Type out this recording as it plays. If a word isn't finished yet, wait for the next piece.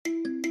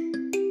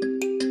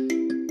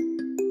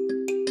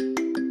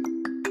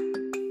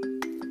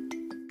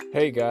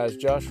Hey guys,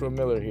 Joshua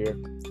Miller here.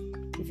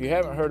 If you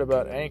haven't heard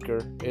about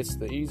Anchor, it's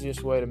the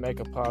easiest way to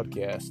make a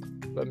podcast.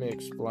 Let me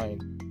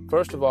explain.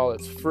 First of all,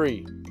 it's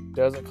free. It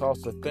doesn't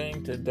cost a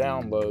thing to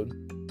download.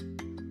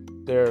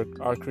 There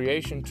are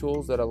creation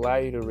tools that allow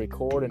you to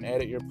record and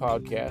edit your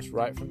podcast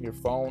right from your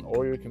phone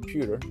or your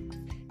computer.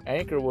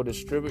 Anchor will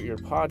distribute your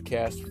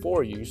podcast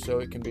for you so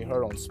it can be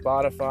heard on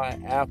Spotify,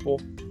 Apple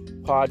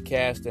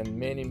Podcast, and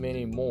many,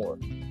 many more.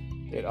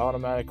 It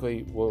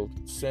automatically will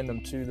send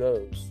them to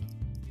those.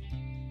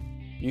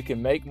 You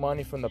can make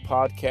money from the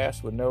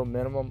podcast with no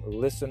minimum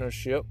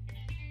listenership.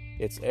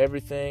 It's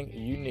everything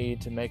you need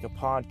to make a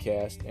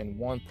podcast in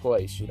one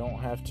place. You don't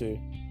have to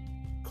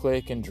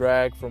click and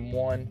drag from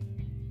one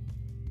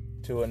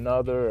to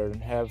another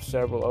and have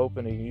several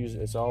open and use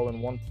it. It's all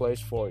in one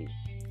place for you.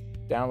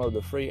 Download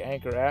the free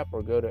Anchor app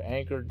or go to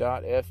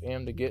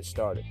anchor.fm to get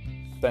started.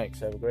 Thanks.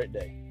 Have a great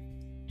day.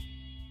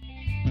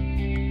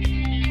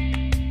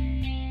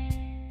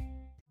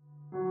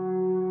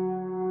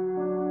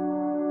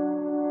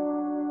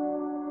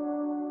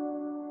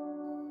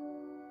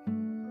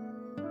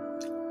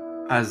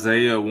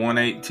 Isaiah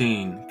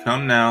 1:18.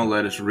 Come now,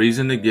 let us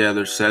reason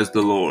together, says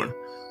the Lord.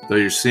 Though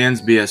your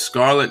sins be as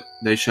scarlet,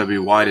 they shall be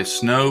white as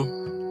snow.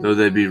 Though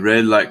they be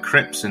red like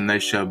crimson, they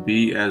shall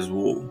be as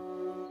wool.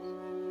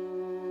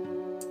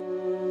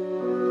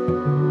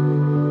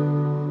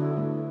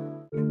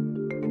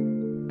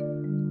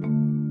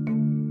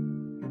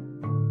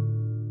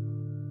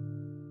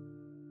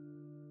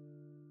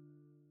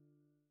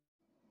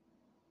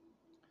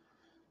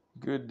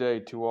 Good day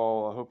to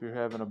all. I hope you're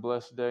having a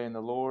blessed day in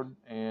the Lord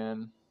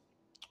and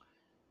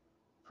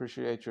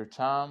appreciate your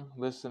time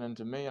listening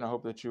to me. And I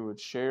hope that you would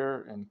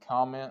share and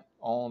comment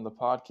on the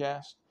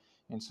podcast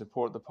and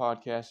support the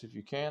podcast if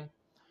you can.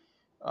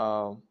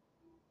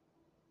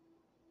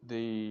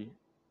 The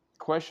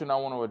question I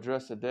want to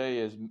address today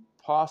is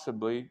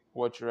possibly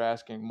what you're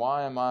asking.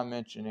 Why am I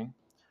mentioning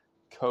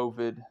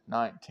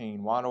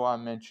COVID-19? Why do I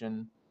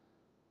mention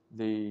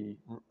the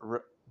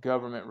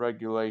government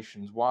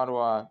regulations? Why do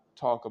I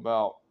talk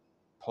about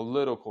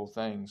political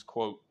things,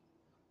 quote,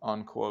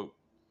 unquote?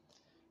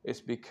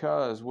 It's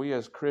because we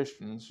as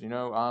Christians,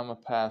 I'm a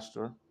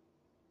pastor.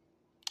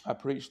 I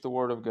preach the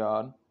Word of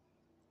God.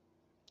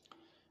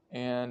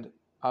 And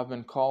I've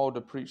been called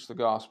to preach the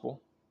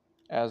gospel,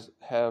 as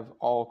have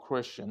all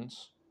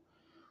Christians.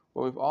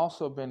 But we've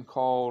also been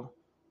called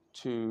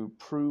to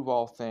prove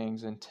all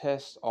things and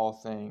test all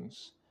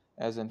things,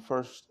 as in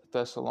 1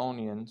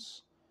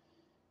 Thessalonians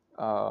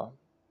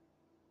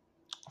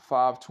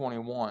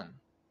 5:21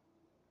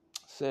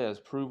 says,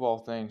 prove all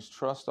things,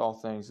 trust all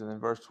things. And then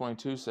verse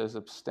 22 says,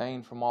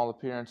 abstain from all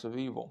appearance of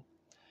evil.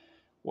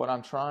 What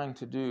I'm trying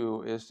to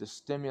do is to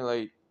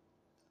stimulate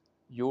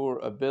your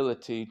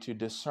ability to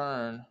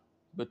discern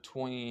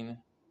between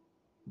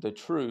the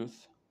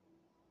truth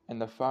and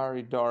the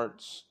fiery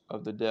darts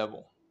of the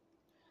devil.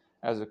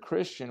 As a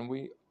Christian,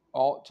 we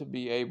ought to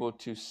be able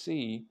to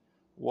see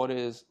what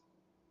is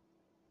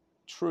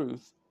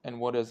truth and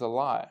what is a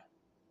lie.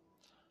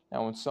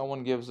 Now, when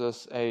someone gives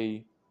us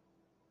a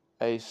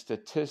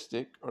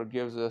statistic or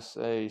gives us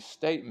a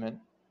statement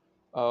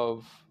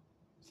of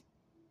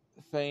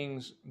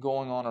things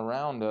going on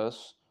around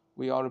us,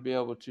 we ought to be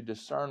able to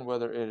discern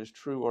whether it is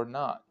true or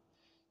not.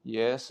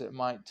 Yes, it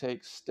might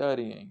take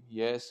studying.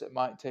 Yes, it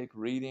might take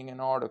reading an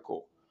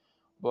article.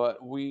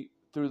 But we,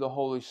 through the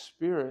Holy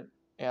Spirit,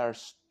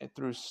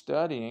 through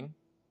studying,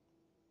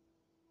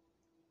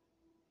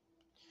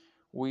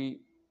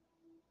 we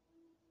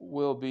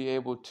will be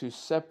able to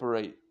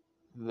separate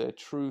the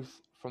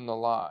truth from the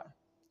lie.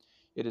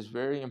 It is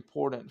very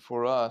important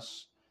for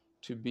us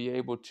to be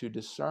able to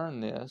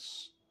discern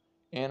this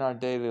in our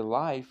daily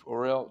life,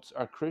 or else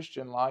our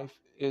Christian life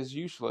is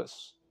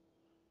useless,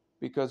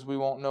 because we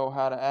won't know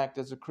how to act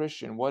as a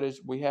Christian.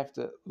 We have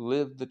to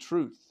live the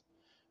truth.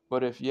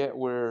 But if yet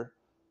we're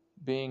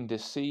being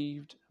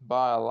deceived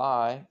by a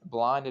lie,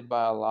 blinded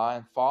by a lie,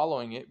 and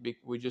following it,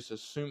 we just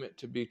assume it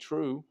to be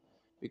true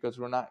because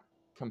we're not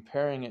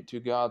comparing it to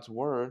God's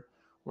Word.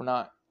 We're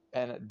not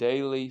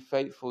daily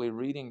faithfully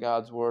reading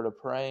God's Word or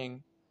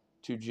praying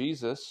to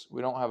Jesus.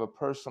 We don't have a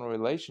personal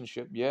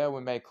relationship. Yeah, we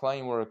may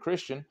claim we're a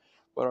Christian,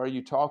 but are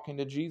you talking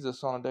to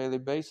Jesus on a daily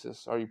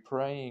basis? Are you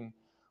praying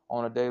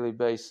on a daily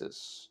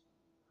basis?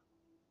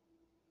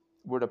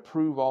 We're to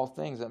prove all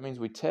things. That means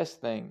we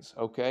test things,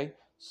 okay?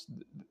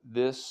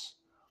 This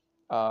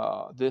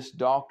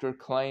doctor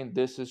claimed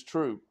this is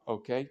true,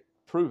 okay?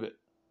 Prove it.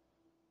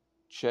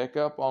 Check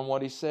up on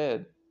what he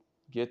said.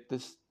 Get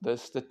the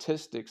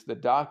statistics, the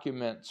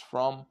documents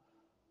from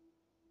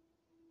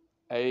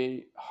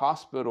a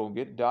hospital.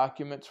 Get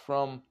documents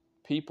from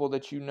people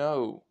that you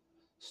know.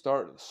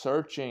 Start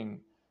searching.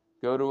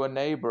 Go to a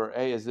neighbor.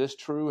 Hey, is this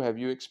true? Have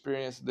you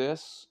experienced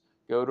this?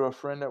 Go to a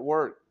friend at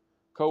work,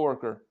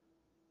 coworker.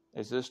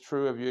 Is this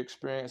true? Have you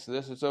experienced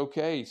this? It's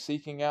okay.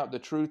 Seeking out the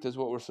truth is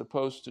what we're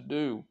supposed to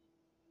do.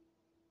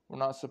 We're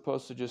not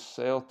supposed to just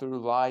sail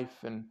through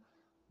life and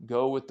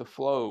go with the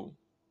flow.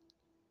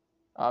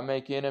 I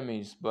make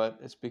enemies, but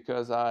it's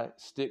because I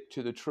stick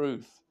to the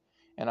truth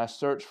and I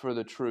search for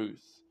the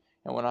truth.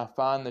 And when I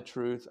find the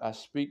truth, I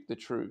speak the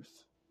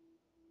truth.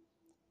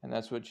 And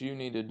that's what you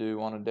need to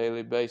do on a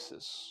daily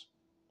basis.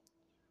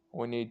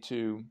 We need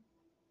to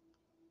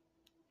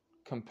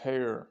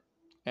compare,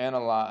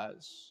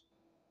 analyze,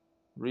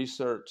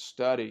 research,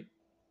 study.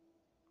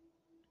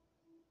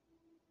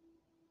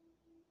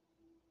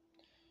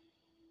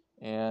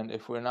 And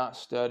if we're not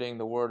studying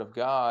the Word of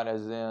God,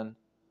 as in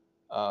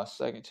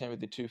 2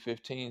 Timothy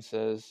 2:15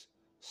 says,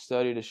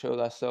 study to show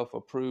thyself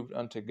approved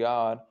unto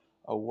God,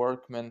 a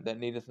workman that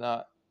needeth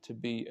not to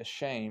be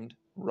ashamed,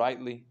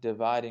 rightly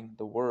dividing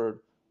the word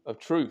of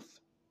truth.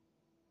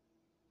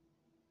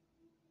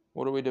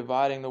 What are we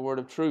dividing the word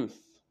of truth?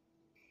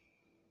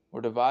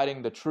 We're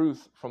dividing the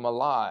truth from a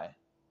lie.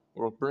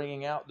 We're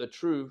bringing out the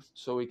truth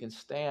so we can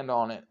stand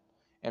on it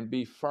and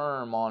be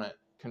firm on it,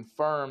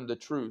 confirm the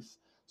truth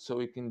so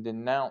we can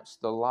denounce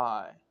the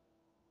lie.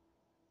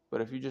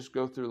 But if you just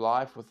go through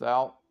life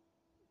without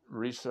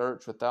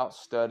research, without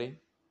study,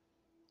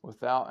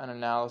 without an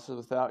analysis,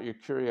 without your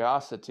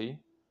curiosity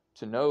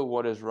to know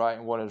what is right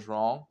and what is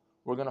wrong,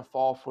 we're going to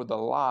fall for the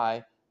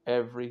lie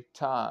every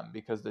time,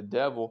 because the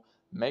devil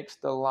makes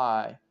the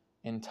lie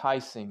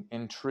enticing,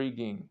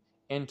 intriguing,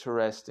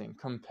 interesting,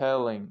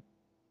 compelling.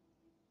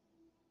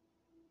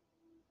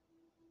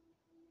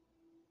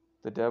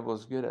 The devil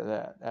is good at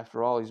that.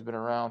 After all, he's been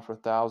around for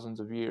thousands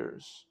of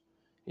years.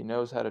 He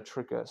knows how to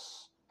trick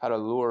us, how to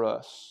lure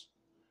us,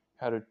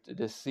 how to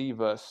deceive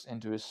us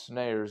into his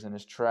snares and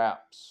his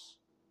traps.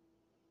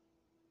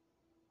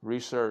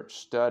 Research,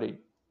 study,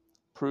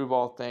 prove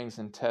all things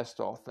and test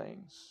all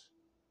things.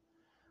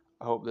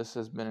 I hope this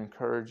has been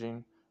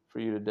encouraging for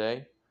you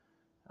today.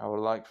 I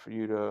would like for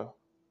you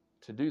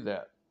to do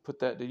that. Put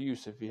that to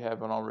use if you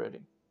haven't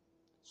already.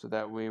 So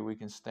that way we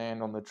can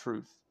stand on the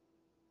truth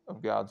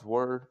of God's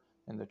Word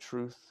and the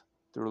truth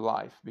through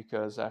life.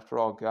 Because after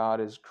all, God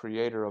is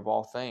creator of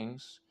all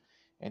things,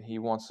 and He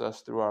wants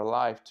us through our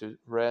life to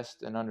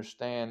rest and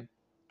understand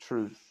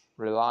truth,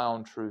 rely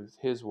on truth,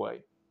 His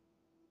way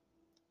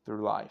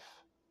through life.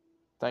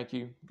 Thank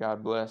you.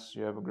 God bless.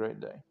 You have a great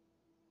day.